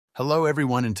Hello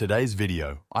everyone, in today's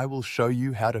video, I will show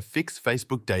you how to fix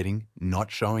Facebook dating not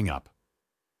showing up.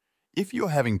 If you're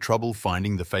having trouble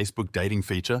finding the Facebook dating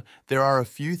feature, there are a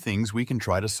few things we can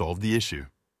try to solve the issue.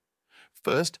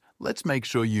 First, let's make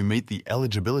sure you meet the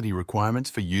eligibility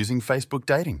requirements for using Facebook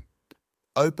dating.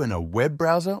 Open a web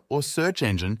browser or search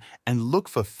engine and look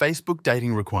for Facebook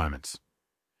dating requirements.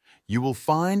 You will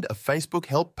find a Facebook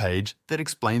help page that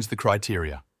explains the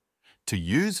criteria. To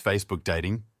use Facebook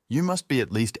dating, you must be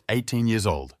at least 18 years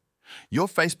old. Your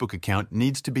Facebook account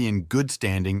needs to be in good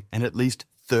standing and at least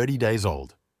 30 days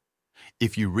old.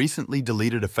 If you recently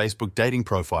deleted a Facebook dating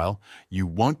profile, you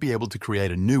won't be able to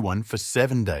create a new one for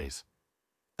 7 days.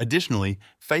 Additionally,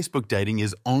 Facebook dating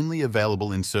is only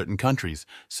available in certain countries,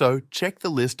 so check the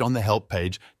list on the help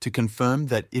page to confirm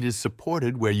that it is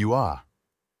supported where you are.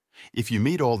 If you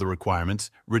meet all the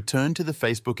requirements, return to the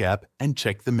Facebook app and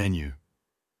check the menu.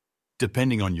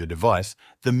 Depending on your device,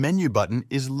 the menu button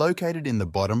is located in the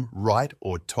bottom right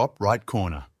or top right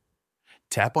corner.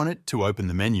 Tap on it to open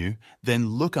the menu, then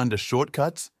look under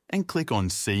Shortcuts and click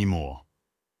on See More.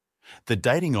 The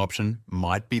dating option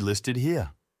might be listed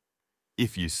here.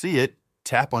 If you see it,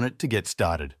 tap on it to get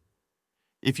started.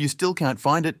 If you still can't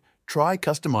find it, try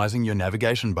customizing your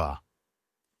navigation bar.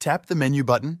 Tap the menu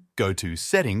button, go to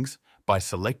Settings by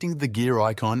selecting the gear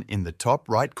icon in the top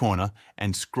right corner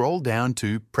and scroll down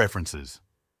to Preferences.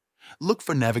 Look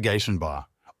for Navigation Bar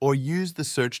or use the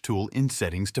search tool in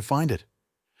Settings to find it.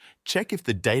 Check if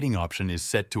the dating option is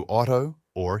set to Auto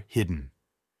or Hidden.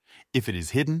 If it is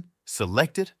hidden,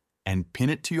 select it and pin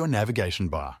it to your navigation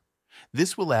bar.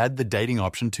 This will add the dating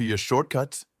option to your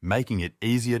shortcuts, making it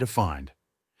easier to find.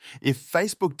 If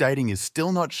Facebook dating is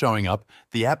still not showing up,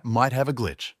 the app might have a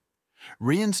glitch.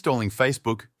 Reinstalling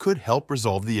Facebook could help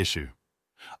resolve the issue.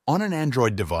 On an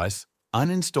Android device,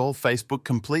 uninstall Facebook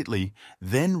completely,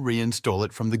 then reinstall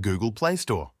it from the Google Play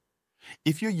Store.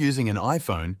 If you're using an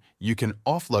iPhone, you can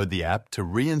offload the app to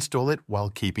reinstall it while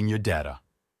keeping your data.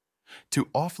 To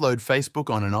offload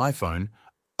Facebook on an iPhone,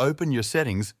 open your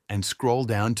settings and scroll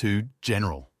down to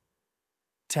General.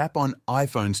 Tap on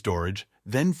iPhone Storage,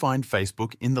 then find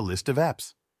Facebook in the list of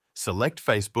apps. Select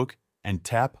Facebook and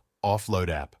tap Offload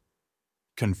App.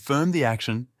 Confirm the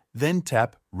action, then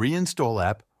tap Reinstall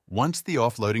App once the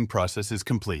offloading process is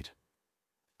complete.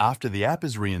 After the app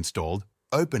is reinstalled,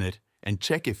 open it and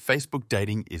check if Facebook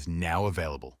dating is now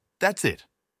available. That's it.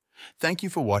 Thank you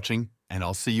for watching, and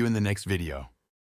I'll see you in the next video.